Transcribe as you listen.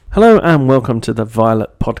Hello and welcome to the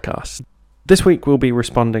Violet Podcast. This week we'll be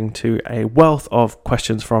responding to a wealth of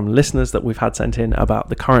questions from listeners that we've had sent in about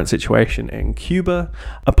the current situation in Cuba.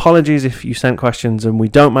 Apologies if you sent questions and we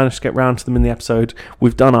don't manage to get round to them in the episode.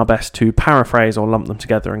 We've done our best to paraphrase or lump them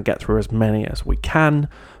together and get through as many as we can,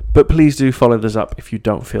 but please do follow this up if you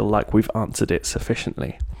don't feel like we've answered it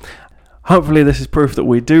sufficiently. Hopefully this is proof that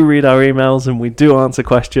we do read our emails and we do answer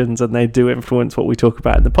questions and they do influence what we talk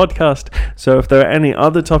about in the podcast. So if there are any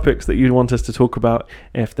other topics that you'd want us to talk about,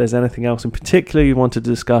 if there's anything else in particular you want to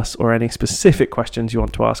discuss or any specific questions you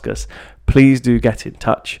want to ask us, please do get in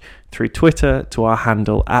touch through Twitter to our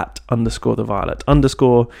handle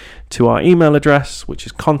 @_theviolet_, to our email address, which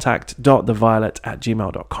is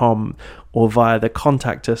contact.theviolet@gmail.com, or via the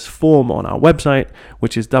contact us form on our website,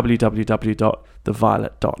 which is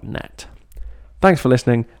www.theviolet.net. Thanks for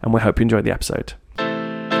listening, and we hope you enjoyed the episode.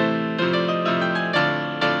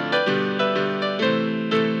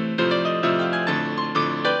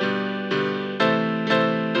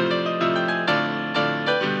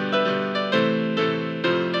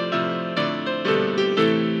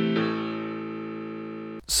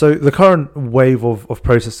 So the current wave of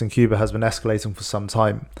protests in Cuba has been escalating for some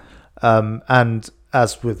time. And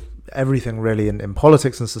as with everything really in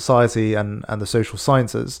politics and society and the social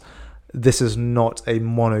sciences, this is not a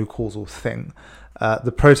monocausal thing.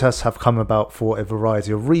 The protests have come about for a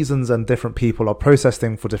variety of reasons, and different people are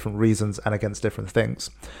protesting for different reasons and against different things.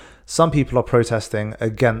 Some people are protesting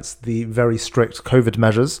against the very strict COVID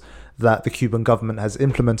measures that the Cuban government has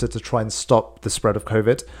implemented to try and stop the spread of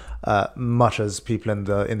COVID, much as people in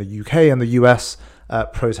the UK and the US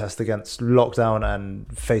protest against lockdown and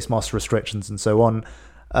face mask restrictions and so on.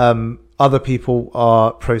 Other people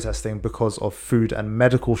are protesting because of food and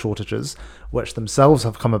medical shortages, which themselves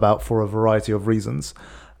have come about for a variety of reasons.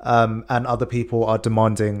 And other people are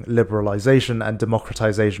demanding liberalization and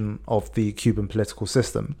democratization of the Cuban political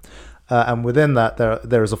system. And within that,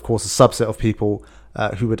 there is, of course, a subset of people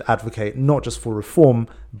who would advocate not just for reform,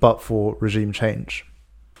 but for regime change.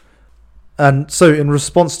 And so in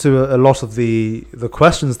response to a lot of the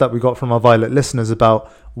questions that we got from our Violet listeners about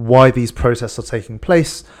why these protests are taking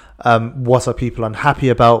place, what are people unhappy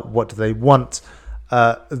about, what do they want,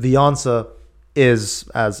 the answer is,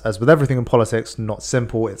 as with everything in politics, not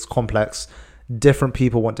simple, it's complex. Different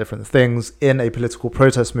people want different things. In a political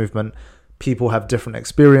protest movement, people have different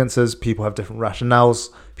experiences, people have different rationales,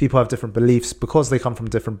 people have different beliefs because they come from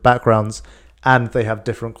different backgrounds and they have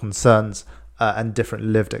different concerns and different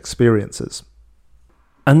lived experiences.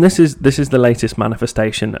 And this is the latest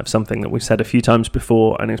manifestation of something that we've said a few times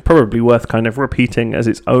before, and it's probably worth kind of repeating as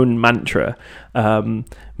its own mantra.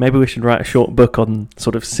 Maybe we should write a short book on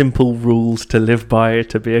sort of simple rules to live by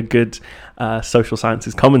to be a good social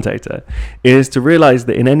sciences commentator, is to realize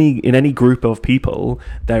that in any group of people,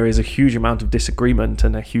 there is a huge amount of disagreement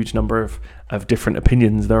and a huge number of different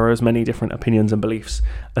opinions. There are as many different opinions and beliefs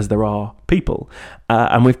as there are people.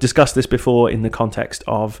 And we've discussed this before in the context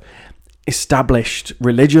of established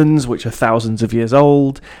religions, which are thousands of years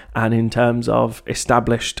old, and in terms of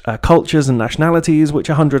established cultures and nationalities, which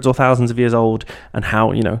are hundreds or thousands of years old, and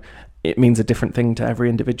how, it means a different thing to every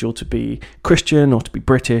individual to be Christian or to be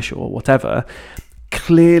British or whatever.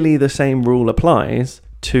 Clearly, the same rule applies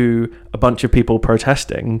to a bunch of people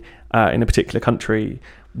protesting in a particular country,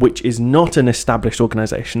 which is not an established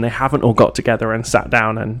organisation. They haven't all got together and sat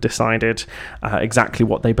down and decided exactly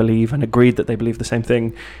what they believe and agreed that they believe the same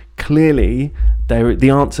thing. Clearly, the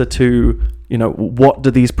answer to, what do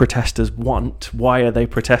these protesters want? Why are they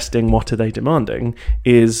protesting? What are they demanding?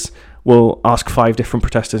 Is, well, ask 5 different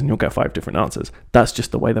protesters and you'll get 5 different answers. That's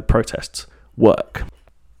just the way the protests work.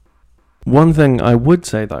 One thing I would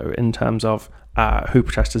say, though, in terms of who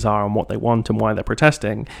protesters are and what they want and why they're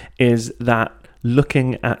protesting, is that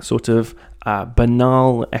looking at sort of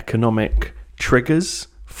banal economic triggers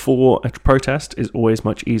for a protest is always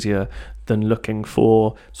much easier than looking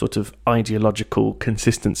for sort of ideological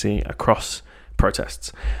consistency across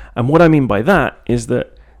protests. And what I mean by that is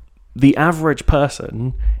that the average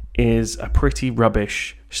person is a pretty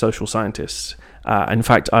rubbish social scientist. In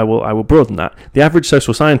fact, I will broaden that. The average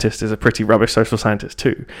social scientist is a pretty rubbish social scientist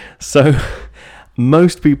too. So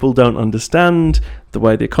most people don't understand the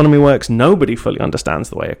way the economy works. Nobody fully understands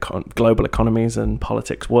the way global economies and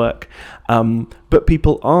politics work. But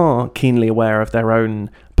people are keenly aware of their own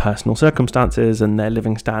personal circumstances and their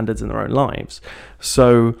living standards in their own lives.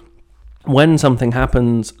 So when something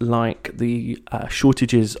happens like the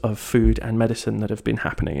shortages of food and medicine that have been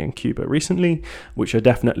happening in Cuba recently, which are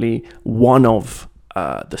definitely one of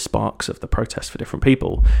the sparks of the protest for different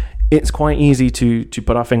people, it's quite easy to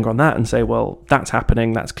put our finger on that and say, well, that's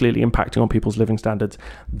happening, that's clearly impacting on people's living standards,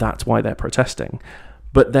 that's why they're protesting.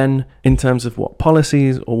 But then in terms of what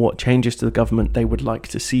policies or what changes to the government they would like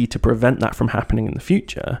to see to prevent that from happening in the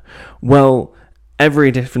future, well,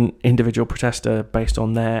 every different individual protester, based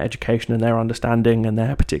on their education and their understanding and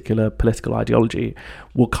their particular political ideology,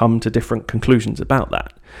 will come to different conclusions about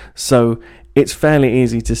that. So it's fairly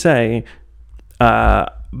easy to say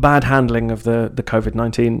bad handling of the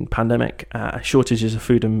COVID-19 pandemic, shortages of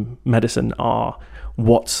food and medicine are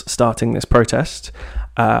what's starting this protest.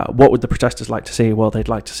 What would the protesters like to see? Well, they'd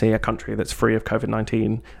like to see a country that's free of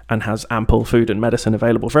COVID-19 and has ample food and medicine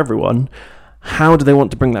available for everyone. How do they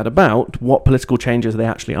want to bring that about? What political changes are they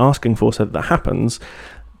actually asking for so that happens?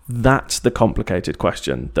 That's the complicated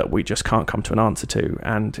question that we just can't come to an answer to.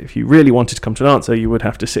 And if you really wanted to come to an answer, you would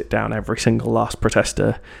have to sit down every single last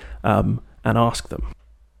protester and ask them.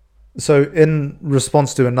 So in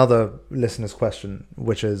response to another listener's question,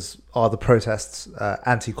 which is, are the protests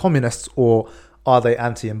anti-communists or are they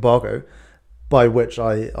anti-embargo? By which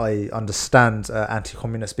I understand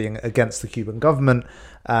anti-communist being against the Cuban government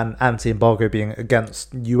and anti-embargo being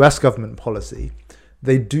against US government policy.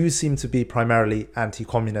 They do seem to be primarily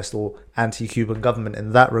anti-communist or anti-Cuban government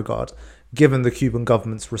in that regard, given the Cuban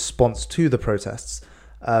government's response to the protests.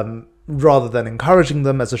 Rather than encouraging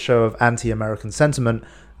them as a show of anti-American sentiment,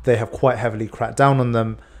 they have quite heavily cracked down on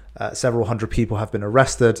them. Several hundred people have been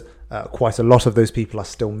arrested. Quite a lot of those people are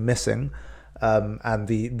still missing. And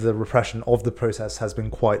the repression of the protests has been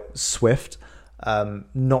quite swift.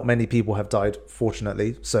 Not many people have died,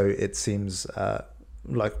 fortunately, so it seems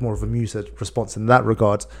like more of a muted response in that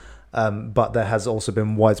regard. But there has also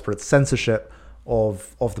been widespread censorship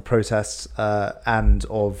of the protests and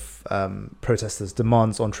of protesters'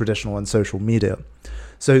 demands on traditional and social media.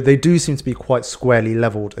 So they do seem to be quite squarely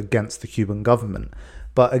leveled against the Cuban government.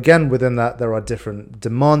 But again, within that, there are different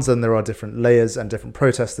demands and there are different layers and different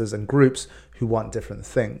protesters and groups who want different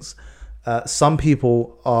things. Some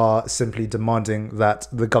people are simply demanding that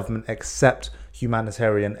the government accept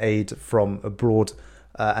humanitarian aid from abroad,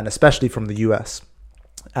 and especially from the US.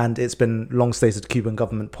 And it's been long stated Cuban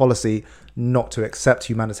government policy not to accept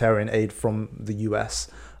humanitarian aid from the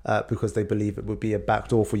US because they believe it would be a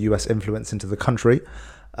backdoor for US influence into the country.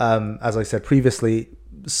 As I said previously,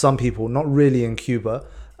 some people, not really in Cuba,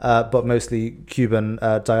 but mostly Cuban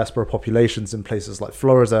diaspora populations in places like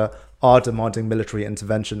Florida, are demanding military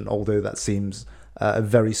intervention, although that seems a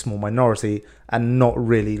very small minority and not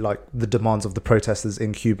really like the demands of the protesters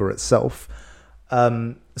in Cuba itself.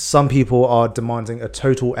 Some people are demanding a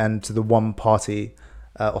total end to the one-party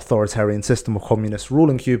authoritarian system of communist rule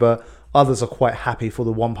in Cuba. Others are quite happy for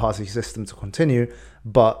the one-party system to continue,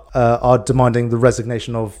 but are demanding the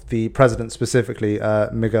resignation of the president, specifically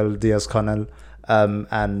Miguel Diaz-Canel,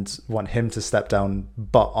 and want him to step down,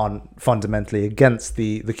 but aren't fundamentally against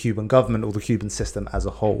the Cuban government or the Cuban system as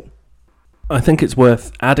a whole. I think it's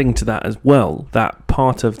worth adding to that as well that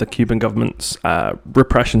part of the Cuban government's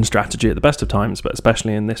repression strategy at the best of times, but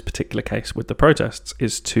especially in this particular case with the protests,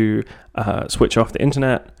 is to switch off the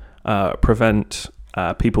internet, prevent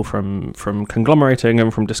people from conglomerating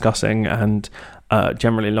and from discussing, and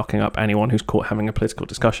generally locking up anyone who's caught having a political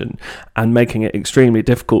discussion, and making it extremely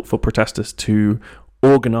difficult for protesters to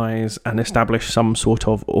organise and establish some sort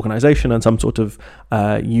of organisation and some sort of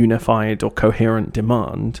unified or coherent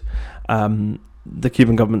demand. The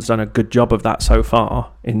Cuban government's done a good job of that so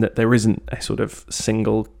far, in that there isn't a sort of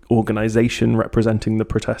single organisation representing the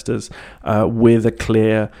protesters with a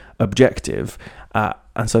clear objective.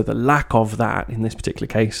 And so the lack of that in this particular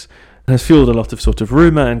case has fueled a lot of sort of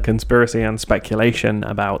rumour and conspiracy and speculation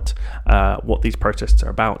about what these protests are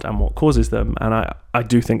about and what causes them. And I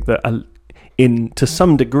do think that to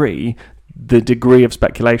some degree, the degree of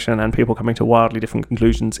speculation and people coming to wildly different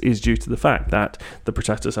conclusions is due to the fact that the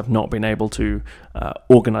protesters have not been able to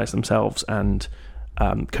organise themselves and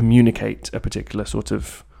communicate a particular sort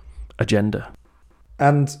of agenda.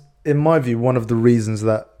 And in my view, one of the reasons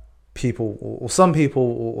that people, or some people,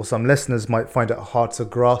 or some listeners might find it hard to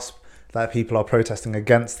grasp that people are protesting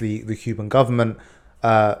against the Cuban government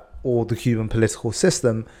or the Cuban political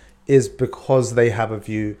system is because they have a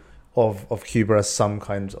view of Cuba as some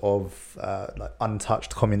kind of like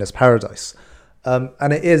untouched communist paradise.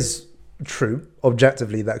 And it is true,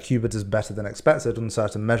 objectively, that Cuba does better than expected on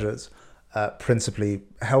certain measures, principally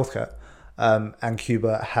healthcare. And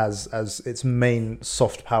Cuba has, as its main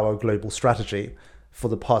soft power global strategy for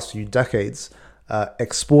the past few decades,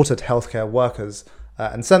 exported healthcare workers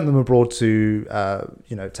and sent them abroad to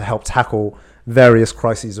help tackle various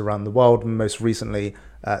crises around the world, most recently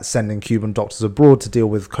sending Cuban doctors abroad to deal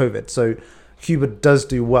with COVID. So Cuba does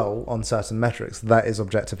do well on certain metrics. That is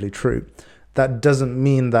objectively true. That doesn't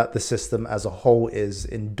mean that the system as a whole is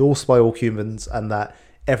endorsed by all Cubans and that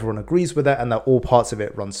everyone agrees with it and that all parts of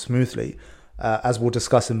it run smoothly. As we'll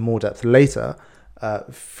discuss in more depth later,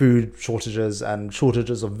 food shortages and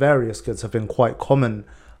shortages of various goods have been quite common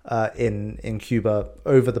in Cuba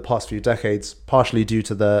over the past few decades, partially due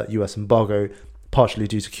to the US embargo, partially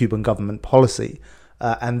due to Cuban government policy.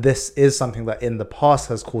 And this is something that in the past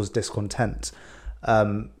has caused discontent.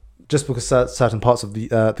 Just because certain parts of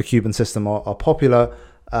the Cuban system are popular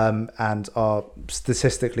and are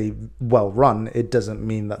statistically well run, it doesn't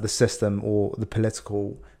mean that the system or the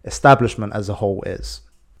political establishment as a whole is.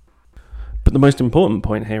 But the most important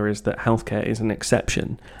point here is that healthcare is an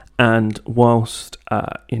exception. And whilst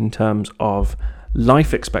in terms of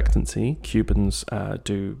life expectancy, Cubans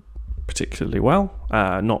do particularly well,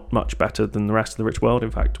 not much better than the rest of the rich world,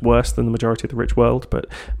 in fact worse than the majority of the rich world, but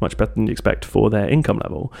much better than you expect for their income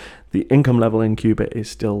level. The income level in Cuba is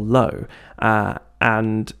still low,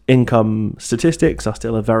 and income statistics are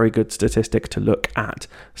still a very good statistic to look at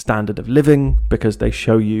standard of living, because they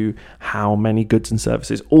show you how many goods and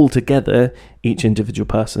services altogether each individual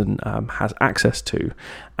person has access to,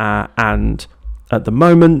 and at the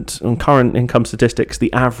moment, on current income statistics,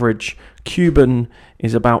 the average Cuban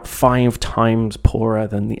is about 5 times poorer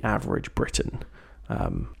than the average Briton.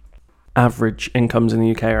 Average incomes in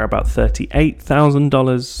the UK are about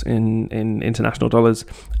 $38,000 in international dollars.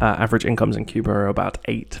 Average incomes in Cuba are about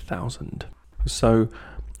 8,000. So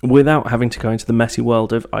without having to go into the messy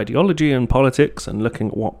world of ideology and politics and looking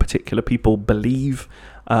at what particular people believe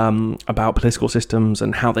about political systems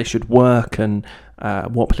and how they should work and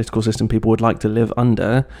what political system people would like to live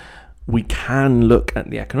under, we can look at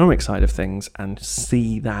the economic side of things and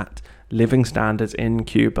see that living standards in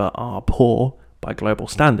Cuba are poor by global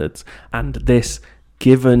standards. And this,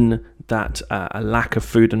 given that a lack of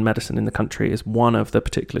food and medicine in the country is one of the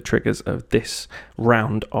particular triggers of this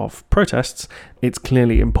round of protests, it's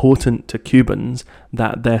clearly important to Cubans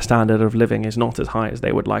that their standard of living is not as high as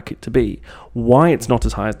they would like it to be. Why it's not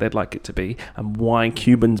as high as they'd like it to be, and why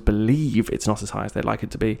Cubans believe it's not as high as they'd like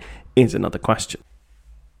it to be, is another question.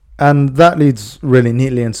 And that leads really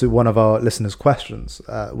neatly into one of our listeners' questions,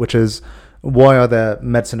 which is, why are there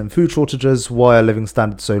medicine and food shortages? Why are living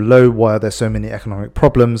standards so low? Why are there so many economic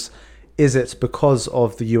problems? Is it because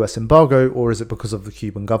of the US embargo, or is it because of the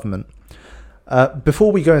Cuban government?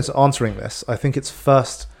 Before we go into answering this, I think it's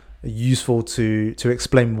first useful to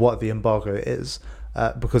explain what the embargo is,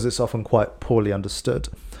 because it's often quite poorly understood.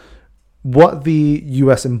 What the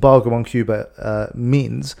US embargo on Cuba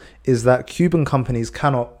means is that Cuban companies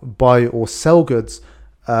cannot buy or sell goods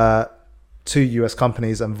to US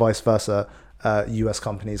companies, and vice versa. US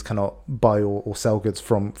companies cannot buy or sell goods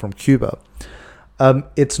from Cuba.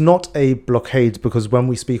 It's not a blockade, because when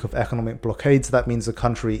we speak of economic blockades, that means a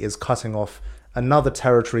country is cutting off another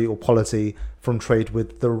territory or polity from trade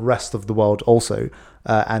with the rest of the world also,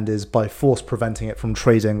 and is by force preventing it from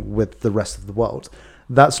trading with the rest of the world.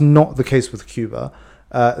 That's not the case with Cuba.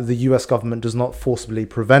 The US government does not forcibly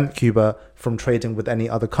prevent Cuba from trading with any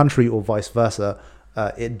other country or vice versa.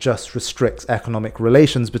 It just restricts economic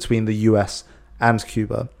relations between the US and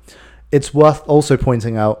Cuba. It's worth also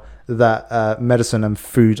pointing out that medicine and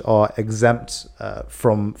food are exempt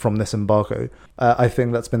from this embargo. I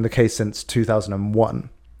think that's been the case since 2001.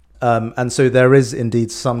 And so there is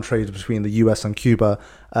indeed some trade between the US and Cuba,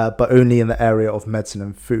 but only in the area of medicine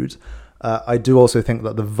and food. I do also think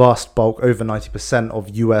that the vast bulk, over 90%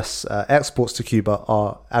 of US exports to Cuba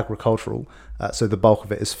are agricultural. So the bulk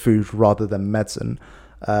of it is food rather than medicine.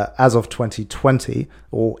 As of 2020,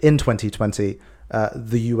 or in 2020,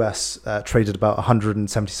 the US traded about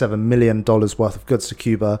 $177 million worth of goods to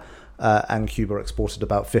Cuba, and Cuba exported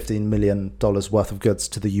about $15 million worth of goods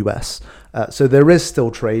to the US. So there is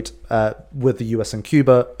still trade with the US and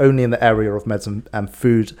Cuba, only in the area of medicine and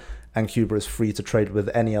food, and Cuba is free to trade with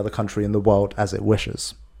any other country in the world as it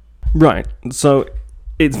wishes. Right. So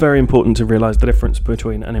it's very important to realise the difference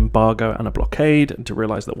between an embargo and a blockade, and to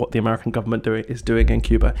realise that what the American government is doing in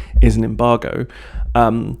Cuba is an embargo.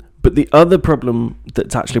 But the other problem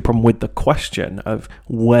that's actually a problem with the question of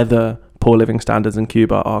whether poor living standards in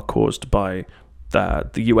Cuba are caused by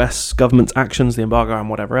the US government's actions, the embargo and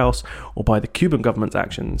whatever else, or by the Cuban government's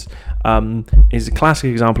actions, is a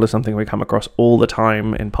classic example of something we come across all the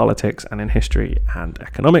time in politics and in history and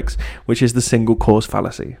economics, which is the single cause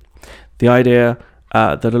fallacy. The idea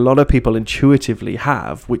that a lot of people intuitively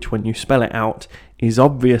have, which when you spell it out is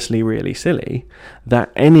obviously really silly,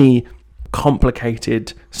 that any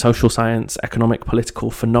complicated social science, economic, political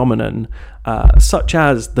phenomenon, such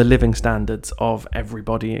as the living standards of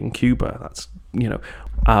everybody in Cuba, that's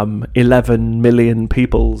 11 million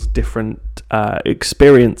people's different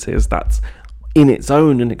experiences, that's in its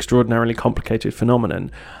own an extraordinarily complicated phenomenon.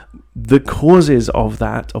 The causes of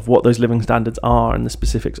that, of what those living standards are and the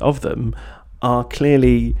specifics of them, are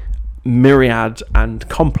clearly myriad and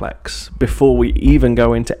complex before we even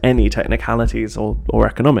go into any technicalities or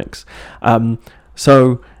economics.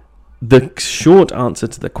 So the short answer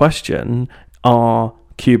to the question, are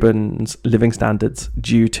Cubans' living standards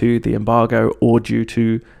due to the embargo or due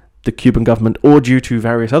to the Cuban government or due to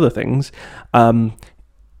various other things,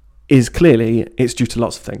 is clearly it's due to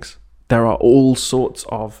lots of things. There are all sorts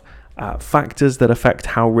of factors that affect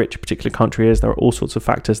how rich a particular country is. There are all sorts of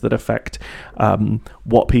factors that affect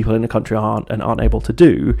what people in a country aren't able to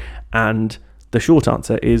do. And the short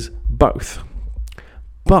answer is both.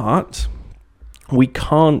 But we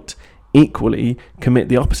can't equally commit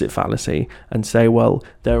the opposite fallacy and say, well,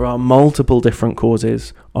 there are multiple different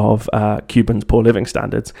causes of Cubans' poor living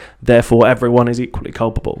standards, therefore everyone is equally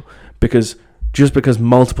culpable. Because just because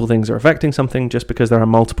multiple things are affecting something, just because there are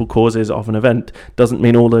multiple causes of an event, doesn't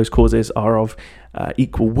mean all those causes are of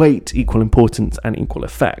equal weight, equal importance, and equal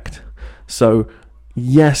effect. So,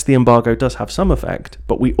 yes, the embargo does have some effect,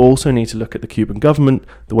 but we also need to look at the Cuban government,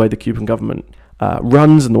 the way the Cuban government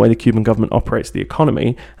runs and the way the Cuban government operates the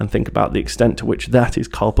economy, and think about the extent to which that is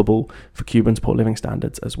culpable for Cubans' poor living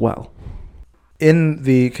standards as well. In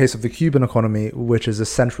the case of the Cuban economy, which is a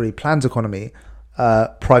centrally planned economy,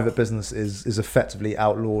 private business is effectively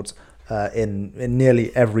outlawed in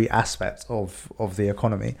nearly every aspect of the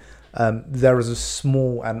economy. There is a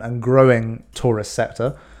small and growing tourist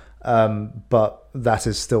sector, but that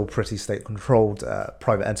is still pretty state-controlled.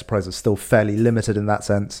 Private enterprise is still fairly limited in that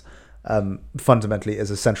sense. Fundamentally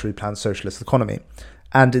is a centrally planned socialist economy.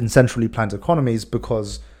 And in centrally planned economies,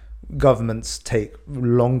 because governments take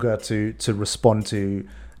longer to respond to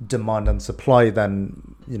demand and supply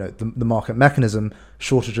than the market mechanism,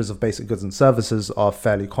 shortages of basic goods and services are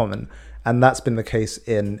fairly common. And that's been the case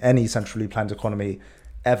in any centrally planned economy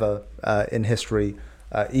ever in history.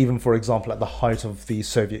 Even, for example, at the height of the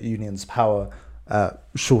Soviet Union's power,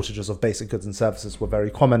 shortages of basic goods and services were very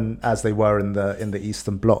common, as they were in the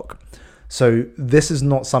Eastern Bloc. So this is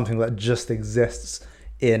not something that just exists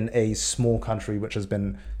in a small country which has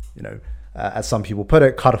been, as some people put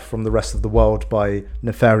it, cut off from the rest of the world by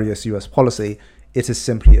nefarious US policy. It is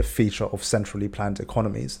simply a feature of centrally planned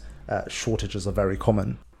economies. Shortages are very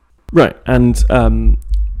common. Right, and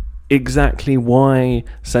exactly why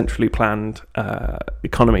centrally planned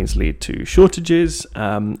economies lead to shortages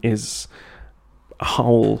is a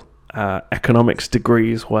whole economics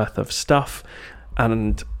degree's worth of stuff,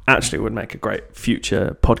 and actually would make a great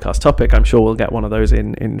future podcast topic. I'm sure we'll get one of those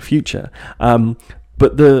in future.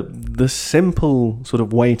 But the simple sort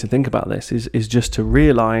of way to think about this is just to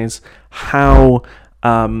realize how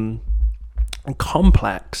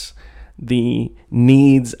complex the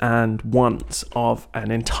needs and wants of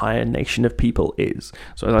an entire nation of people is.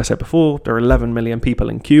 So as I said before, there are 11 million people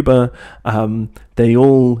in Cuba. They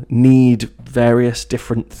all need various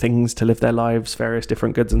different things to live their lives, various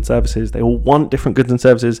different goods and services. They all want different goods and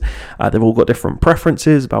services. They've all got different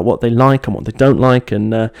preferences about what they like and what they don't like,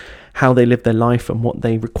 and how they live their life and what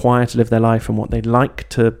they require to live their life and what they'd like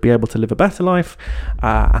to be able to live a better life.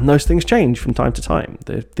 And those things change from time to time.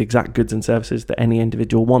 The exact goods and services that any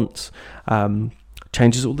individual wants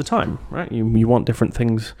changes all the time, right? You want different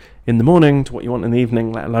things in the morning to what you want in the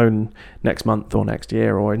evening, let alone next month or next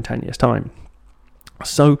year or in 10 years' time.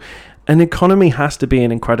 So an economy has to be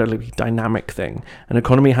an incredibly dynamic thing. An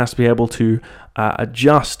economy has to be able to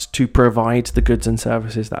adjust to provide the goods and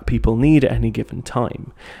services that people need at any given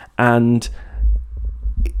time. And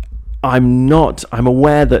I'm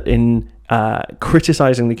aware that in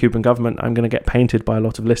criticizing the Cuban government, I'm going to get painted by a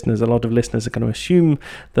lot of listeners. A lot of listeners are going to assume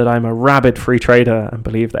that I'm a rabid free trader and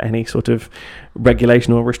believe that any sort of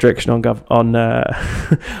regulation or restriction on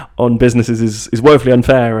businesses is woefully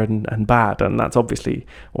unfair and bad. And that's obviously,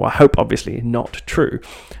 or I hope obviously, not true.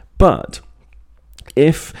 But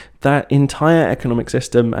if that entire economic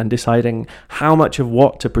system and deciding how much of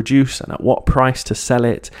what to produce and at what price to sell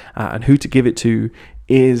it and who to give it to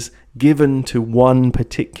is given to one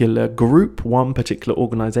particular group, one particular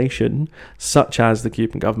organization, such as the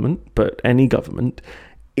Cuban government, but any government,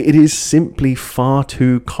 it is simply far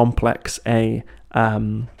too complex a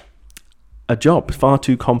job, far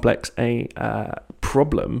too complex a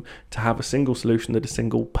problem to have a single solution that a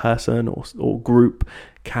single person or group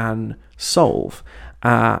can solve.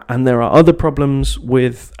 And there are other problems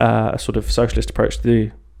with a sort of socialist approach to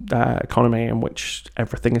the economy in which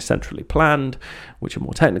everything is centrally planned, which are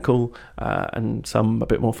more technical and some a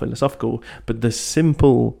bit more philosophical. But the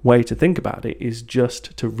simple way to think about it is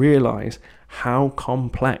just to realize how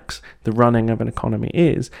complex the running of an economy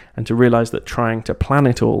is, and to realize that trying to plan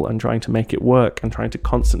it all and trying to make it work and trying to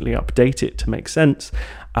constantly update it to make sense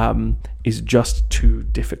is just too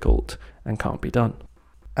difficult and can't be done.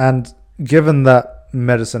 And given that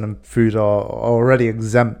medicine and food are already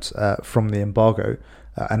exempt from the embargo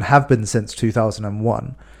and have been since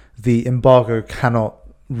 2001, the embargo cannot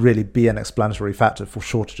really be an explanatory factor for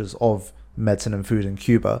shortages of medicine and food in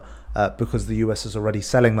Cuba because the US is already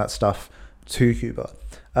selling that stuff to Cuba.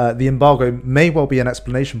 The embargo may well be an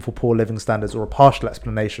explanation for poor living standards, or a partial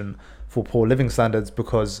explanation for poor living standards,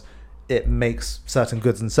 because it makes certain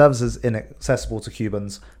goods and services inaccessible to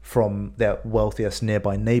Cubans from their wealthiest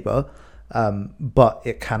nearby neighbor, but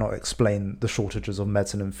it cannot explain the shortages of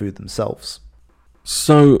medicine and food themselves.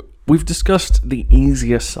 So we've discussed the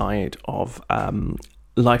easier side of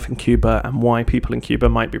life in Cuba and why people in Cuba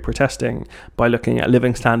might be protesting by looking at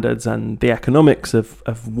living standards and the economics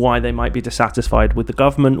of why they might be dissatisfied with the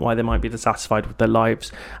government, why they might be dissatisfied with their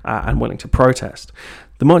lives and willing to protest.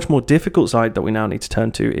 The much more difficult side that we now need to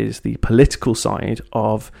turn to is the political side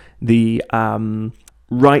of the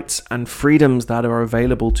rights and freedoms that are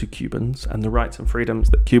available to Cubans, and the rights and freedoms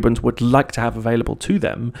that Cubans would like to have available to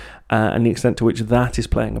them, and the extent to which that is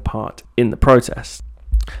playing a part in the protests.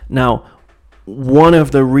 Now, one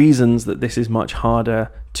of the reasons that this is much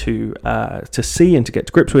harder to see and to get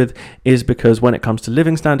to grips with is because when it comes to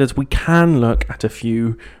living standards, we can look at a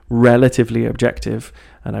few relatively objective,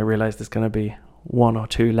 and I realise there's going to be one or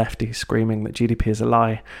two lefties screaming that GDP is a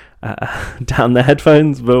lie down their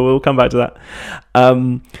headphones, but we'll come back to that.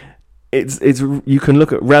 It's you can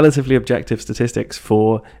look at relatively objective statistics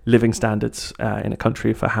for living standards in a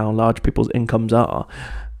country for how large people's incomes are.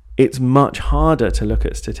 It's much harder to look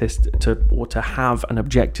at to have an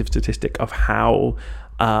objective statistic of how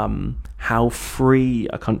free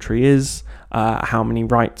a country is, how many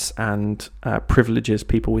rights and privileges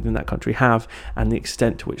people within that country have, and the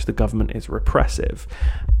extent to which the government is repressive.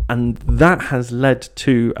 And that has led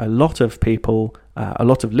to a lot of people, a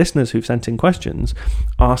lot of listeners who've sent in questions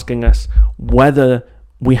asking us whether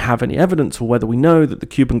we have any evidence or whether we know that the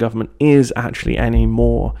Cuban government is actually any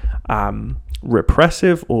more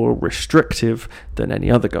repressive or restrictive than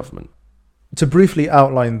any other government. To briefly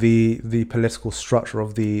outline the political structure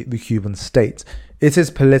of the Cuban state, it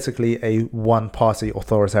is politically a one-party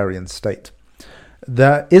authoritarian state.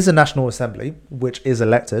 There is a National Assembly, which is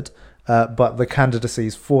elected, but the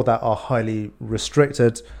candidacies for that are highly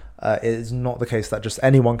restricted. It is not the case that just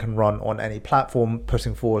anyone can run on any platform,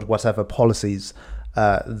 putting forward whatever policies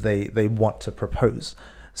they want to propose.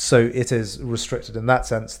 So it is restricted in that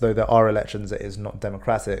sense, though there are elections, it is not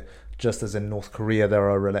democratic, just as in North Korea there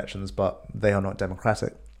are elections, but they are not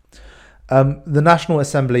democratic. The National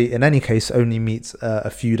Assembly, in any case, only meets a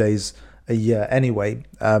few days a year anyway,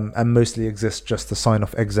 and mostly exists just to sign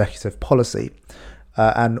off executive policy.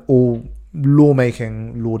 And all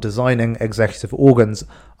lawmaking, law designing executive organs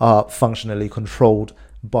are functionally controlled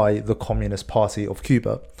by the Communist Party of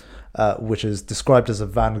Cuba, which is described as a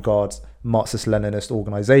vanguard Marxist-Leninist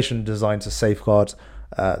organization designed to safeguard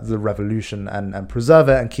the revolution and preserve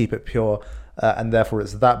it and keep it pure. And therefore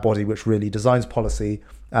it's that body which really designs policy,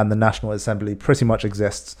 and the National Assembly pretty much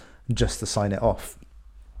exists just to sign it off.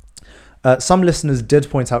 Some listeners did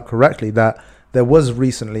point out correctly that there was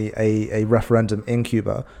recently a referendum in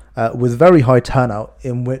Cuba with very high turnout,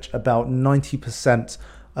 in which about 90%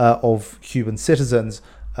 of Cuban citizens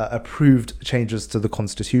approved changes to the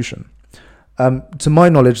constitution. To my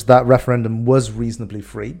knowledge, that referendum was reasonably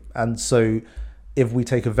free, and so if we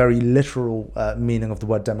take a very literal meaning of the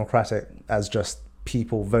word democratic as just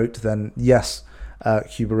people vote, then yes,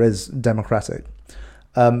 Cuba is democratic.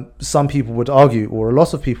 Some people would argue, or a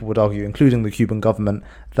lot of people would argue, including the Cuban government,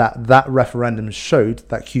 that referendum showed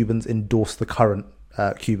that Cubans endorse the current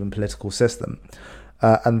Cuban political system,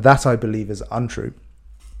 and that, I believe, is untrue.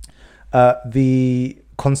 The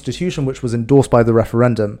constitution, which was endorsed by the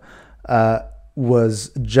referendum,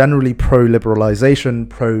 was generally pro-liberalization,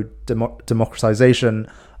 pro-democratization.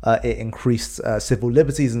 It increased civil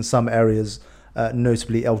liberties in some areas,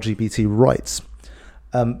 notably LGBT rights.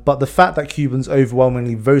 But the fact that Cubans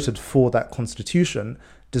overwhelmingly voted for that constitution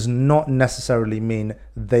does not necessarily mean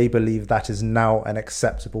they believe that is now an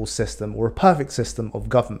acceptable system or a perfect system of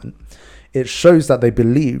government. It shows that they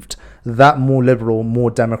believed that more liberal, more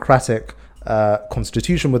democratic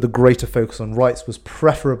constitution with a greater focus on rights was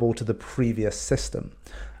preferable to the previous system.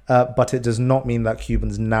 but it does not mean that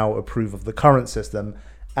Cubans now approve of the current system.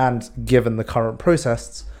 And given the current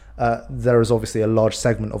protests, there is obviously a large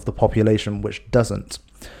segment of the population which doesn't.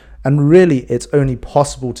 And really, it's only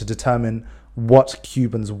possible to determine what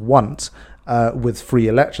Cubans want with free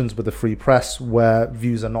elections, with a free press, where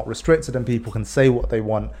views are not restricted and people can say what they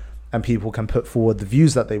want and people can put forward the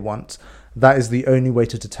views that they want. That is the only way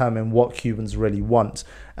to determine what Cubans really want.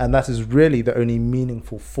 And that is really the only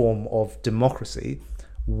meaningful form of democracy,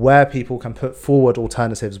 where people can put forward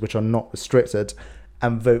alternatives which are not restricted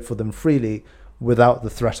and vote for them freely without the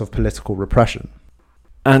threat of political repression.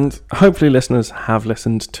 And hopefully listeners have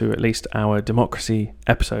listened to at least our democracy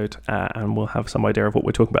episode and will have some idea of what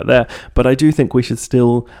we're talking about there. But I do think we should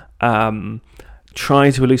still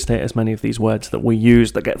try to elucidate as many of these words that we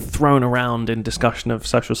use that get thrown around in discussion of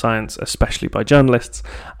social science, especially by journalists,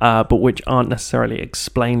 but which aren't necessarily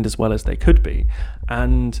explained as well as they could be.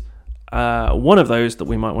 And one of those that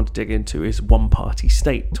we might want to dig into is one-party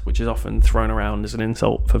state, which is often thrown around as an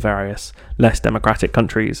insult for various less democratic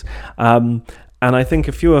countries. And I think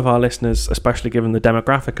a few of our listeners, especially given the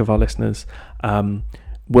demographic of our listeners,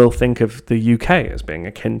 will think of the UK as being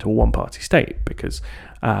akin to a one-party state, because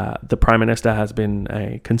the Prime Minister has been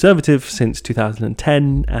a Conservative since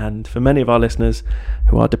 2010, and for many of our listeners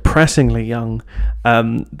who are depressingly young,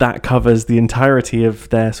 that covers the entirety of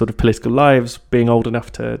their sort of political lives, being old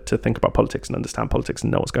enough to think about politics and understand politics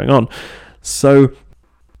and know what's going on. So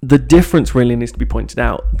the difference really needs to be pointed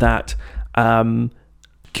out, that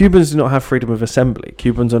Cubans do not have freedom of assembly.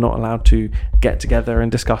 Cubans are not allowed to get together and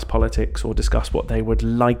discuss politics or discuss what they would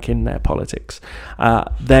like in their politics.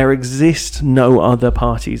 There exist no other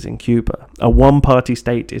parties in Cuba. A one-party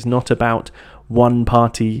state is not about one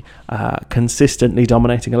party consistently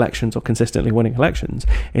dominating elections or consistently winning elections.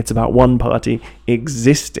 It's about one party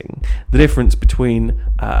existing. The difference between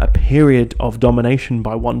a period of domination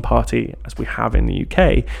by one party, as we have in the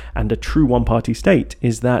UK, and a true one-party state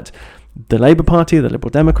is that the Labour Party, the Liberal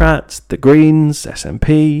Democrats, the Greens,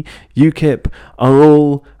 SNP, UKIP are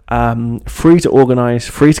all free to organise,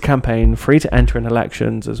 free to campaign, free to enter in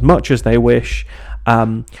elections as much as they wish.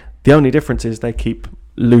 The only difference is they keep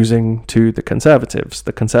losing to the Conservatives.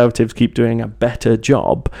 The Conservatives keep doing a better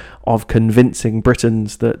job of convincing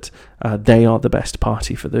Britons that they are the best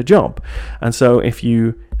party for the job. And so if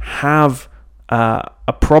you have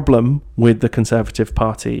a problem with the Conservative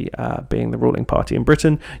Party being the ruling party in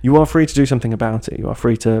Britain, you are free to do something about it. You are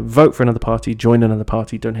free to vote for another party, join another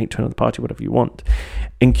party, donate to another party, whatever you want.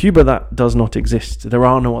 In Cuba, that does not exist. There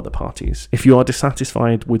are no other parties. If you are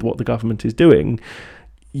dissatisfied with what the government is doing,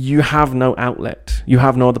 you have no outlet. You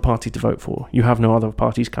have no other party to vote for. You have no other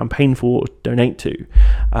parties to campaign for or donate to.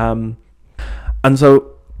 And so,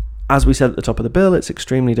 as we said at the top of the bill, it's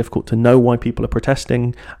extremely difficult to know why people are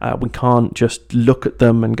protesting. We can't just look at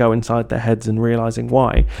them and go inside their heads and realising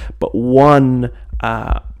why. But one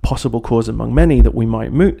possible cause among many that we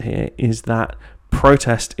might moot here is that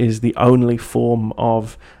protest is the only form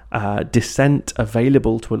of dissent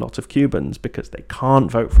available to a lot of Cubans, because they can't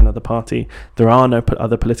vote for another party. There are no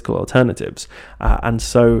other political alternatives. And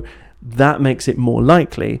so that makes it more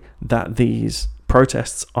likely that these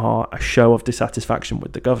protests are a show of dissatisfaction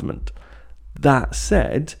with the government. That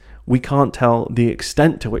said, we can't tell the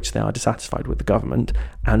extent to which they are dissatisfied with the government,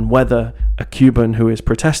 and whether a Cuban who is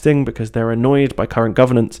protesting because they're annoyed by current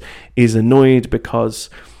governance is annoyed because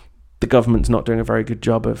the government's not doing a very good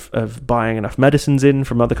job of buying enough medicines in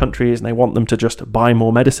from other countries and they want them to just buy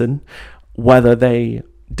more medicine, whether they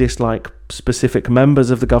dislike specific members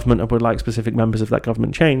of the government or would like specific members of that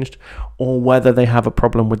government changed, or whether they have a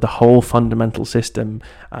problem with the whole fundamental system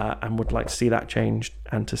and would like to see that changed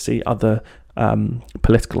and to see other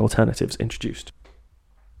political alternatives introduced.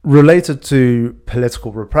 Related to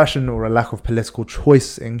political repression or a lack of political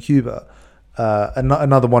choice in Cuba,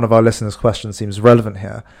 another one of our listeners' questions seems relevant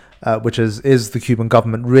here, which is the Cuban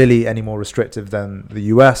government really any more restrictive than the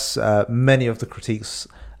US? Many of the critiques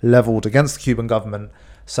levelled against the Cuban government,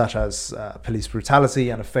 such as police brutality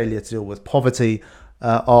and a failure to deal with poverty,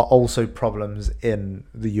 are also problems in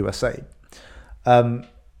the USA.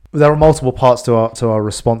 There are multiple parts to our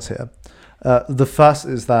response here. The first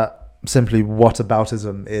is that simply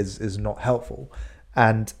whataboutism is not helpful,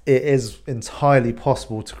 and it is entirely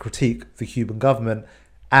possible to critique the Cuban government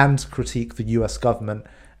and critique the US government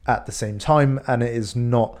at the same time, and it is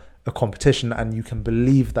not a competition, and you can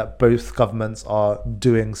believe that both governments are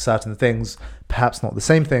doing certain things, perhaps not the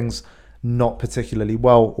same things, not particularly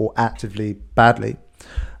well or actively badly.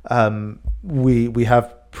 We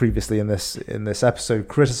have previously in this episode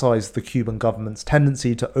criticized the Cuban government's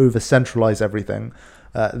tendency to over-centralize everything,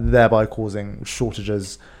 thereby causing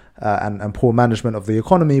shortages and poor management of the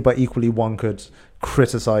economy, but equally one could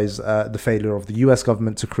criticize the failure of the US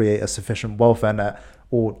government to create a sufficient welfare net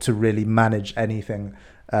or to really manage anything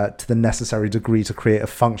to the necessary degree to create a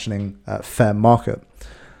functioning fair market.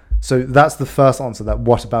 So that's the first answer, that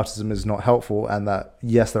whataboutism is not helpful, and that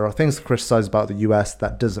yes, there are things to criticize about the US.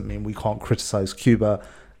 That doesn't mean we can't criticize Cuba.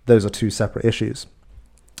 Those are two separate issues.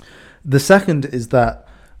 The second is that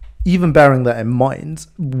even bearing that in mind,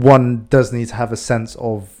 one does need to have a sense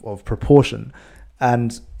of proportion.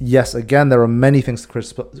 And yes, again, there are many things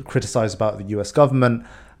to criticize about the US government,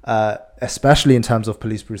 especially in terms of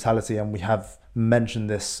police brutality. And we have mentioned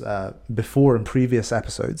this before in previous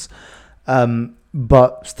episodes.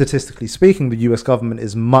 But statistically speaking, the US government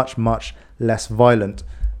is much, much less violent,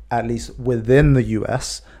 at least within the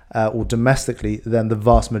US or domestically, than the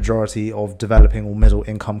vast majority of developing or middle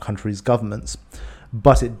income countries' governments.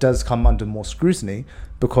 But it does come under more scrutiny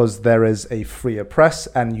because there is a freer press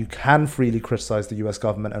and you can freely criticize the US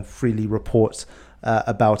government and freely report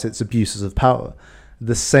about its abuses of power.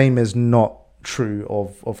 The same is not true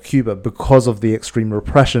of Cuba. Because of the extreme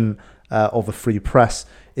repression of a free press,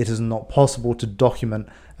 it is not possible to document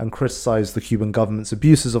and criticize the Cuban government's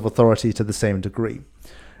abuses of authority to the same degree.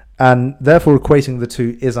 And therefore, equating the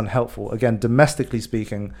two is unhelpful. Again, domestically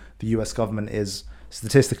speaking, the US government is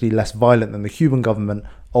statistically less violent than the Cuban government,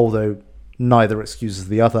 although neither excuses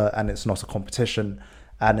the other, and it's not a competition,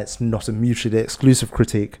 and it's not a mutually exclusive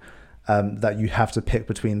critique that you have to pick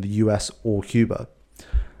between the US or Cuba.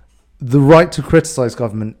 The right to criticize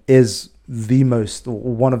government is the most, or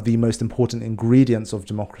one of the most important ingredients of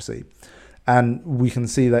democracy. And we can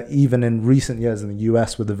see that even in recent years in the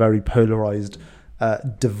US, with a very polarized,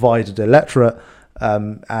 divided electorate,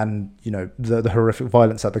 and the horrific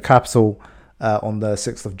violence at the Capitol on the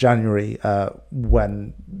 6th of January,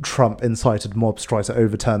 when Trump incited mobs to try to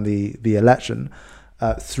overturn the election.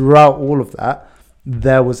 Throughout all of that,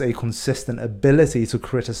 there was a consistent ability to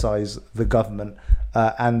criticize the government,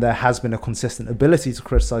 and there has been a consistent ability to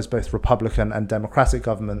criticize both Republican and Democratic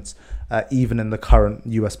governments, even in the current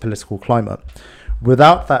US political climate.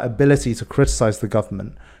 Without that ability to criticize the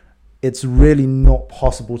government, it's really not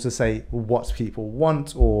possible to say what people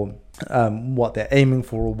want or what they're aiming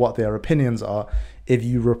for or what their opinions are. If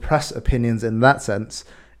you repress opinions in that sense,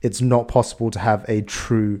 it's not possible to have a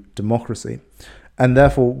true democracy. And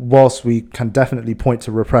therefore, whilst we can definitely point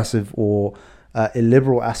to repressive or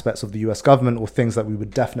illiberal aspects of the US government or things that we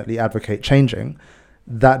would definitely advocate changing,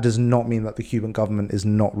 that does not mean that the Cuban government is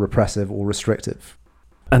not repressive or restrictive.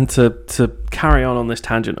 And to carry on this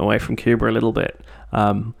tangent away from Cuba a little bit,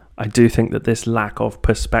 I do think that this lack of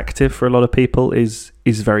perspective for a lot of people is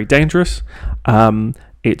very dangerous.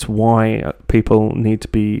 It's why people need to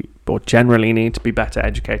be, or generally need to be, better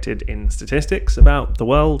educated in statistics about the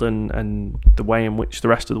world and the way in which the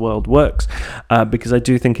rest of the world works, because I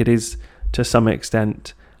do think it is, to some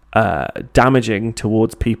extent, damaging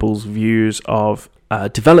towards people's views of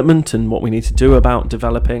development and what we need to do about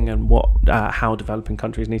developing and how developing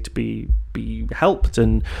countries need to be helped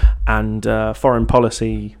and foreign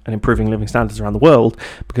policy and improving living standards around the world,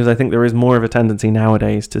 because I think there is more of a tendency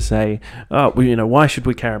nowadays to say, why should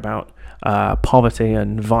we care about poverty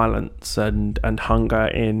and violence and hunger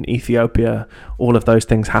in Ethiopia? All of those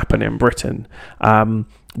things happen in Britain,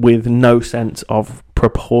 with no sense of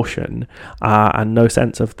proportion and no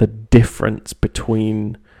sense of the difference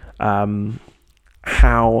between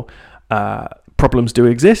how problems do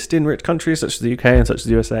exist in rich countries such as the UK and such as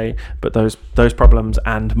the USA, but those problems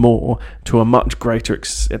and more, to a much greater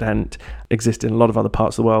extent, exist in a lot of other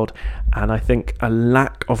parts of the world. And I think a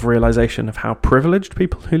lack of realization of how privileged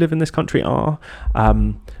people who live in this country are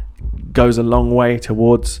goes a long way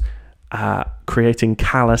towards creating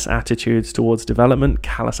callous attitudes towards development,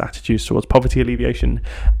 callous attitudes towards poverty alleviation,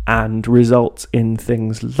 and results in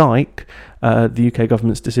things like the UK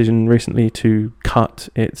government's decision recently to cut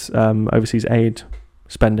its overseas aid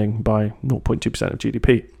spending by 0.2% of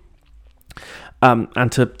GDP.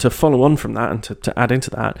 And to follow on from that, and to add into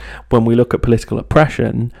that, when we look at political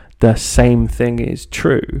oppression, the same thing is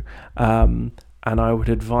true. And I would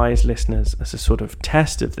advise listeners, as a sort of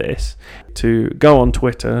test of this, to go on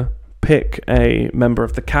Twitter, pick a member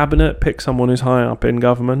of the cabinet, pick someone who's high up in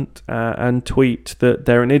government, and tweet that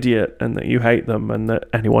they're an idiot and that you hate them and that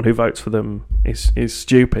anyone who votes for them is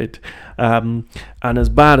stupid. And as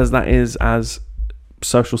bad as that is as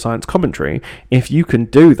social science commentary, if you can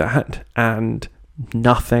do that and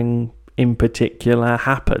nothing in particular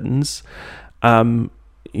happens,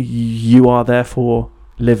 you are therefore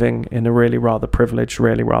living in a really rather privileged,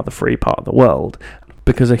 really rather free part of the world,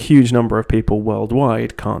 because a huge number of people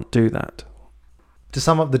worldwide can't do that. To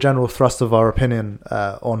sum up the general thrust of our opinion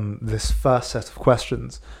on this first set of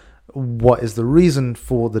questions, what is the reason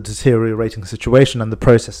for the deteriorating situation and the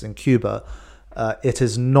process in Cuba? It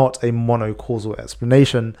is not a monocausal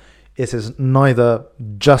explanation. It is neither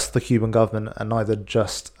just the Cuban government and neither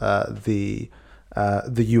just the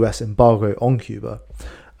US embargo on Cuba.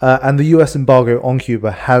 And the US embargo on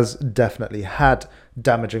Cuba has definitely had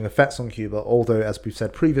damaging effects on Cuba, although, as we've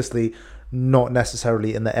said previously, not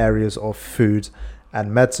necessarily in the areas of food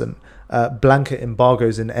and medicine. Blanket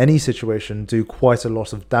embargoes in any situation do quite a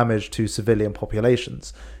lot of damage to civilian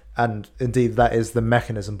populations. And indeed, that is the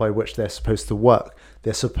mechanism by which they're supposed to work.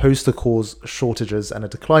 They're supposed to cause shortages and a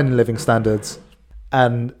decline in living standards,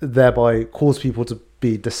 and thereby cause people to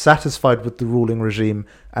be dissatisfied with the ruling regime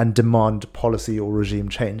and demand policy or regime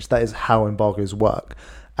change. That is how embargoes work.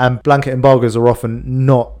 And blanket embargoes are often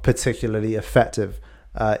not particularly effective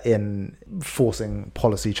in forcing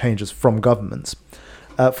policy changes from governments.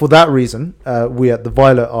 For that reason, we at The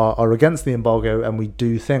Violet are against the embargo, and we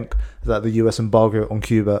do think that the US embargo on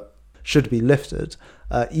Cuba should be lifted,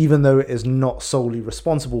 even though it is not solely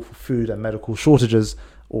responsible for food and medical shortages,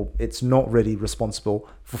 or it's not really responsible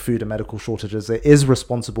for food and medical shortages. It is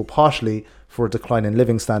responsible partially for a decline in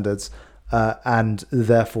living standards, and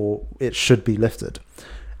therefore it should be lifted.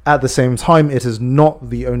 At the same time, it is not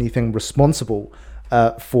the only thing responsible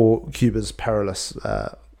for Cuba's perilous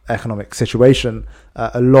economic situation.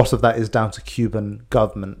 A lot of that is down to Cuban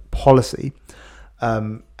government policy.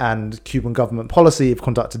 And Cuban government policy, if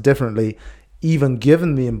conducted differently, even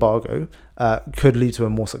given the embargo, could lead to a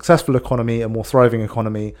more successful economy, a more thriving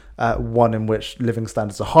economy, one in which living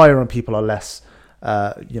standards are higher and people are less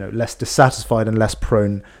dissatisfied and less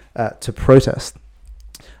prone to protest.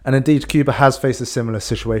 And indeed, Cuba has faced a similar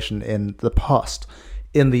situation in the past.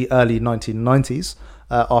 In the early 1990s,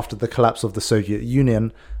 after the collapse of the Soviet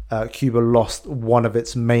Union, Cuba lost one of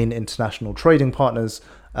its main international trading partners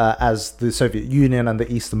as the Soviet Union and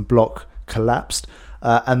the Eastern Bloc collapsed,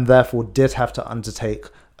 and therefore did have to undertake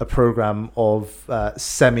a program of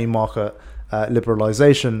semi-market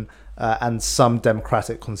liberalization and some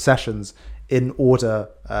democratic concessions in order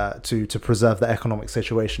to preserve the economic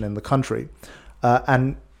situation in the country.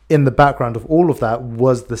 And in the background of all of that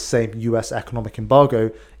was the same US economic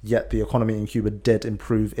embargo, yet the economy in Cuba did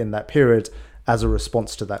improve in that period as a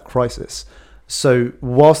response to that crisis. So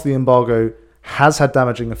whilst the embargo has had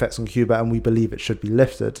damaging effects on Cuba and we believe it should be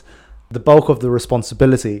lifted, the bulk of the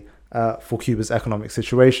responsibility for Cuba's economic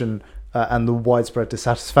situation and the widespread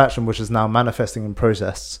dissatisfaction which is now manifesting in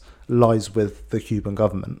protests lies with the Cuban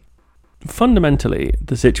government. Fundamentally,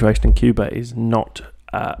 the situation in Cuba is not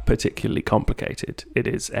particularly complicated. It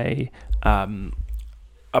is a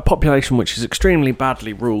population which is extremely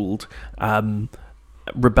badly ruled,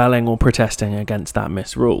 rebelling or protesting against that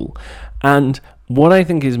misrule. And what I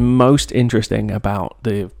think is most interesting about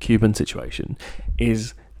the Cuban situation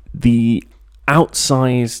is the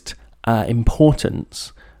outsized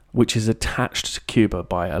importance which is attached to Cuba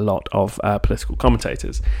by a lot of political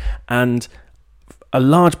commentators. And a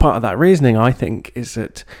large part of that reasoning, I think, is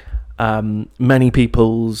that many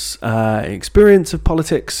people's experience of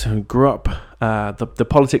politics, who grew up, the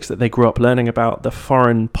politics that they grew up learning about, the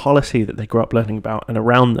foreign policy that they grew up learning about and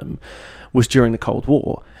around them, was during the Cold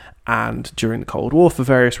War. And during the Cold War, for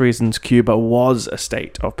various reasons, Cuba was a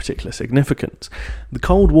state of particular significance. The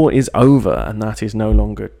Cold War is over, and that is no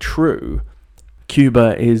longer true.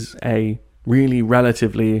 Cuba is a really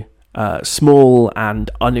relatively small and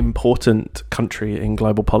unimportant country in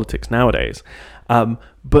global politics nowadays.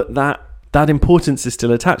 But that importance is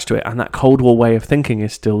still attached to it, and that Cold War way of thinking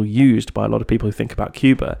is still used by a lot of people who think about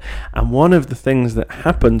Cuba. And one of the things that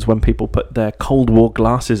happens when people put their Cold War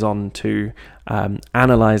glasses on to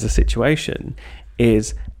analyze a situation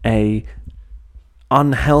is a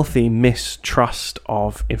unhealthy mistrust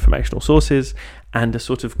of informational sources and a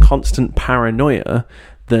sort of constant paranoia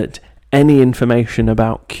that any information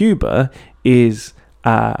about Cuba is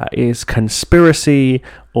conspiracy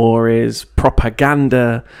or is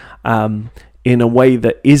propaganda in a way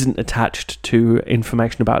that isn't attached to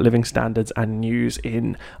information about living standards and news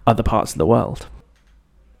in other parts of the world.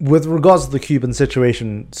 With regards to the Cuban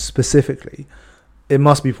situation specifically, it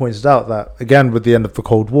must be pointed out that, again, with the end of the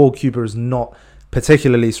Cold War, Cuba is not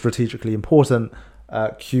particularly strategically important.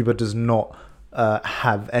 Cuba does not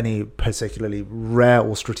have any particularly rare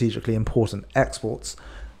or strategically important exports.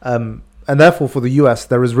 And therefore, for the US,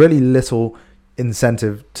 there is really little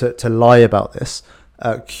incentive to lie about this.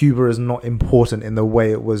 Cuba is not important in the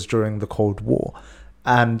way it was during the Cold War.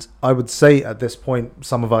 And I would say at this point,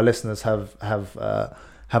 some of our listeners have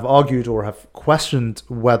argued or have questioned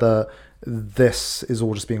whether this is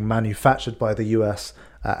all just being manufactured by the US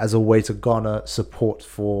as a way to garner support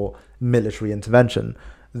for military intervention.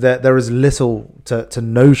 There is little to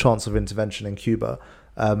no chance of intervention in Cuba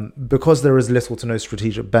because there is little to no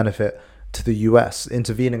strategic benefit to the US.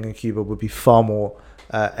 Intervening in Cuba would be far more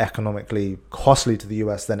economically costly to the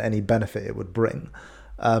US than any benefit it would bring.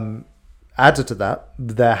 Added to that,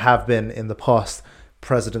 there have been in the past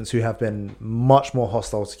presidents who have been much more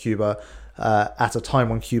hostile to Cuba at a time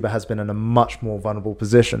when Cuba has been in a much more vulnerable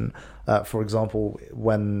position. For example,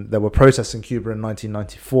 when there were protests in Cuba in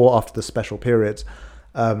 1994 after the special period,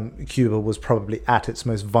 Cuba was probably at its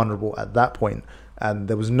most vulnerable at that point, and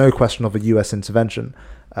there was no question of a US intervention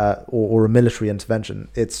or a military intervention.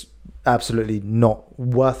 It's absolutely not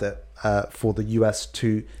worth it for the US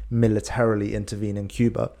to militarily intervene in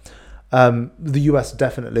Cuba. The US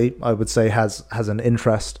definitely, I would say, has an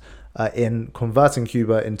interest in converting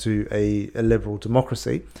Cuba into a liberal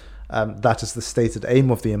democracy. That is the stated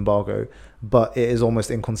aim of the embargo, but it is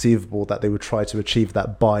almost inconceivable that they would try to achieve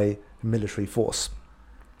that by military force.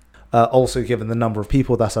 Also, given the number of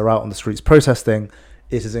people that are out on the streets protesting,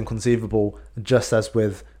 it is inconceivable, just as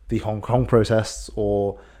with the Hong Kong protests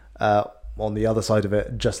or on the other side of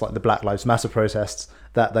it, just like the Black Lives Matter protests,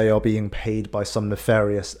 that they are being paid by some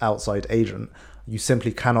nefarious outside agent. You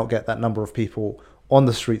simply cannot get that number of people on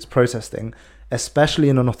the streets protesting, especially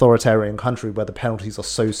in an authoritarian country where the penalties are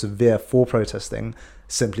so severe for protesting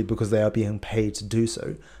simply because they are being paid to do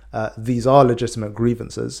so. These are legitimate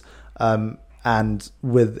grievances. And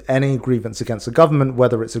with any grievance against a government,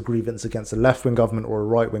 whether it's a grievance against a left-wing government or a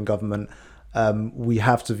right-wing government, we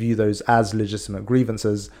have to view those as legitimate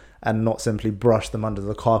grievances and not simply brush them under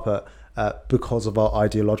the carpet because of our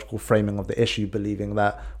ideological framing of the issue, believing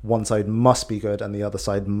that one side must be good and the other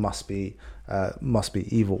side must be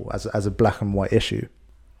evil as a black and white issue.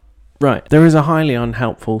 Right. There is a highly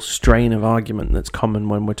unhelpful strain of argument that's common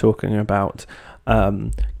when we're talking about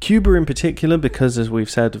Cuba in particular, because, as we've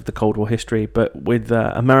said, of the Cold War history, but with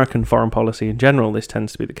American foreign policy in general, this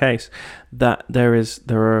tends to be the case, that there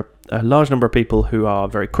are a large number of people who are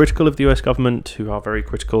very critical of the US government, who are very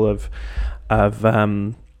critical of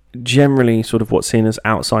generally sort of what's seen as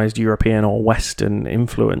outsized European or Western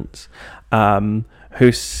influence,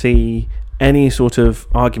 who see any sort of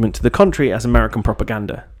argument to the contrary as American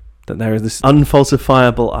propaganda. That there is this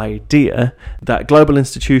unfalsifiable idea that global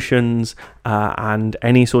institutions and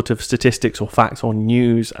any sort of statistics or facts or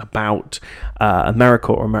news about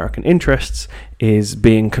America or American interests is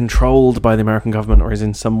being controlled by the American government or is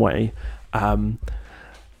in some way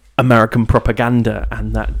American propaganda,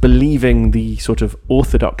 and that believing the sort of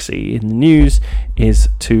orthodoxy in the news is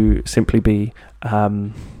to simply be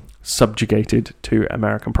subjugated to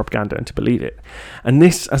American propaganda and to believe it. And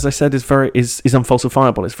this, as I said, is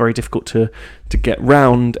unfalsifiable. It's very difficult to get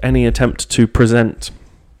round. Any attempt to present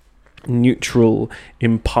neutral,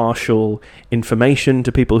 impartial information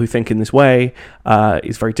to people who think in this way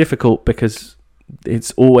is very difficult, because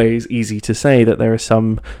it's always easy to say that there is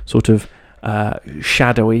some sort of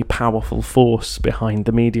shadowy, powerful force behind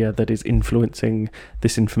the media that is influencing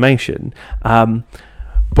this information.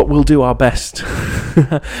 But we'll do our best.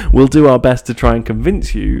 We'll do our best to try and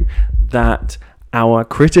convince you that our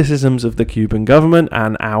criticisms of the Cuban government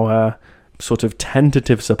and our sort of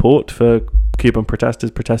tentative support for Cuban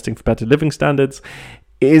protesters protesting for better living standards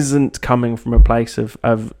isn't coming from a place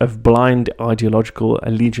of blind ideological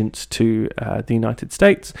allegiance to the United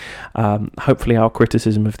States. Hopefully our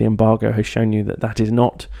criticism of the embargo has shown you that is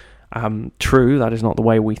not true. That is not the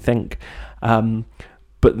way we think.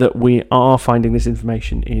 But that we are finding this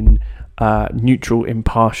information in neutral,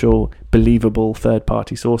 impartial, believable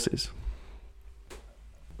third-party sources.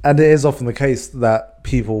 And it is often the case that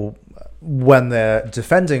people, when they're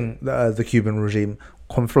defending the Cuban regime,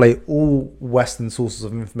 conflate all Western sources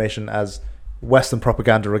of information as Western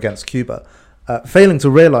propaganda against Cuba, failing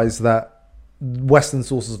to realize that Western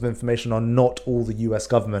sources of information are not all the US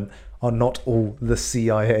government, are not all the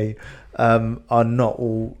CIA, are not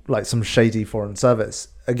all like some shady foreign service.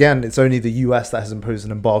 Again, it's only the US that has imposed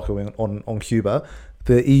an embargo on Cuba.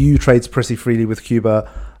 The EU trades pretty freely with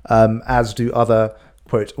Cuba, as do other,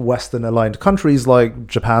 quote, Western-aligned countries like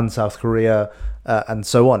Japan, South Korea, and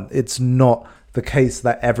so on. It's not the case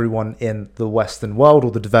that everyone in the Western world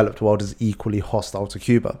or the developed world is equally hostile to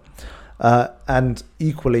Cuba. And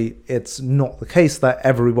equally, it's not the case that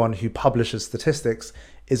everyone who publishes statistics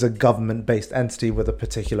is a government-based entity with a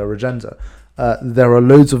particular agenda. There are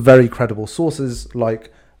loads of very credible sources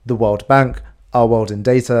like the World Bank, Our World in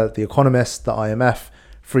Data, The Economist, the IMF,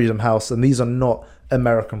 Freedom House, and these are not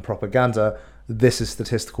American propaganda. This is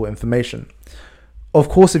statistical information. Of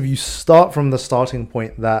course, if you start from the starting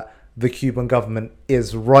point that the Cuban government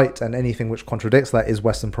is right and anything which contradicts that is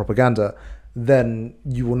Western propaganda, then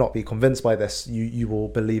you will not be convinced by this. You will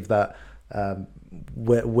believe that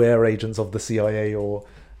we're agents of the CIA, or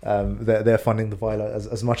they're funding the viola.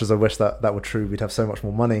 As much as I wish that were true, we'd have so much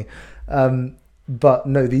more money. But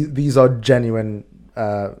no, these are genuine,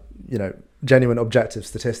 genuine objective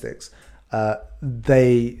statistics.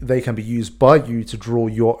 They can be used by you to draw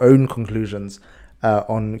your own conclusions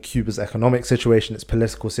on Cuba's economic situation, its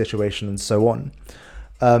political situation, and so on.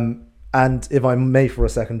 And if I may for a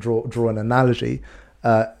second draw an analogy,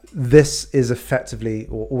 this is effectively,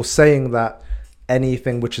 or saying that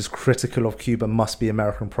anything which is critical of Cuba must be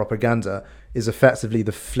American propaganda, is effectively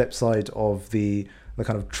the flip side of the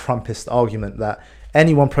kind of Trumpist argument that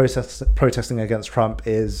anyone protesting against Trump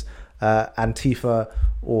is Antifa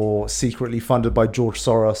or secretly funded by George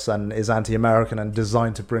Soros and is anti-American and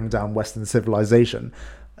designed to bring down Western civilization.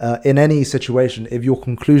 In any situation, if your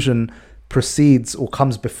conclusion precedes or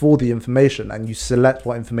comes before the information and you select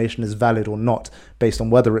what information is valid or not based on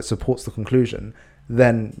whether it supports the conclusion,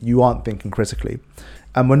 then you aren't thinking critically.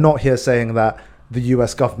 And we're not here saying that the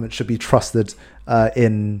US government should be trusted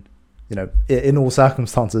in all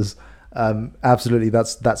circumstances. Absolutely,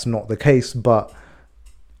 that's not the case, but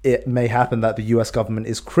it may happen that the US government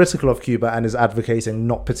is critical of Cuba and is advocating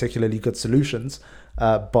not particularly good solutions,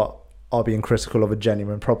 but are being critical of a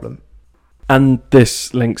genuine problem. And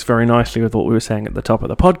this links very nicely with what we were saying at the top of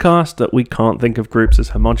the podcast, that we can't think of groups as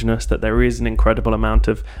homogenous, that there is an incredible amount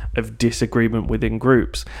of disagreement within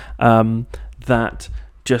groups. That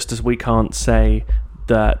just as we can't say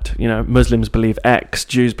that, Muslims believe X,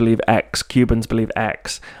 Jews believe X, Cubans believe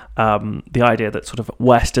X, the idea that sort of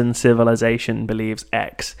Western civilization believes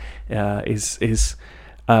X is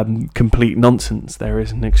complete nonsense. There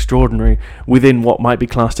is an extraordinary, within what might be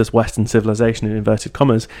classed as Western civilization in inverted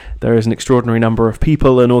commas, there is an extraordinary number of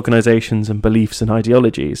people and organizations and beliefs and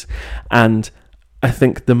ideologies. And I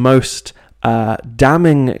think the most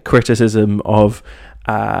damning criticism of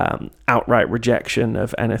outright rejection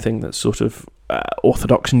of anything that's sort of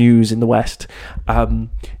orthodox news in the West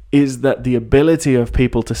is that the ability of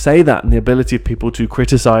people to say that, and the ability of people to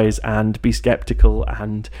criticize and be skeptical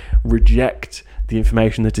and reject the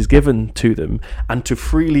information that is given to them, and to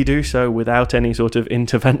freely do so without any sort of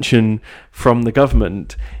intervention from the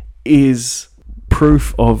government, is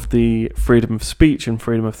proof of the freedom of speech and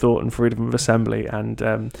freedom of thought and freedom of assembly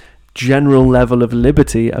and general level of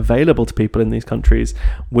liberty available to people in these countries,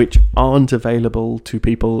 which aren't available to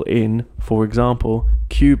people in, for example,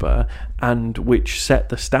 Cuba, and which set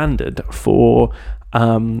the standard for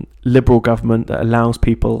liberal government that allows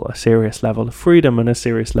people a serious level of freedom and a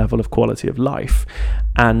serious level of quality of life.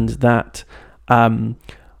 And that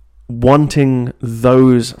wanting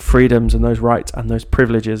those freedoms and those rights and those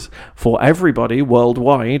privileges for everybody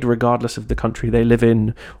worldwide, regardless of the country they live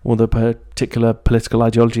in or the particular political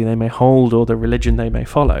ideology they may hold or the religion they may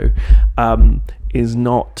follow, is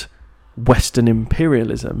not Western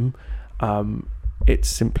imperialism. It's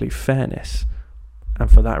simply fairness. And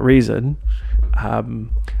for that reason,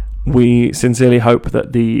 we sincerely hope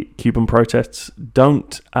that the Cuban protests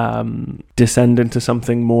don't descend into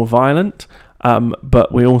something more violent,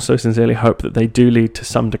 but we also sincerely hope that they do lead to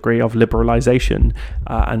some degree of liberalisation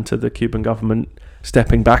and to the Cuban government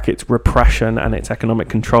stepping back its repression and its economic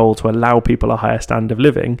control to allow people a higher standard of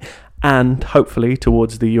living, and hopefully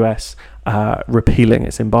towards the US repealing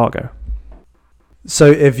its embargo. So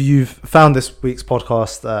if you've found this week's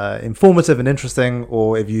podcast informative and interesting,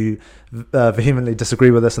 or if you vehemently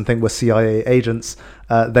disagree with us and think we're CIA agents,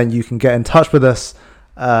 then you can get in touch with us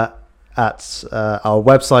at our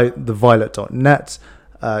website, theviolet.net.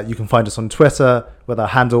 You can find us on Twitter with our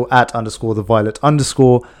handle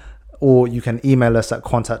 @_theviolet_, or you can email us at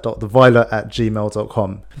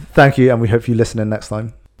contact.theviolet@gmail.com. Thank you, and we hope you listen in next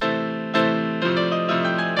time.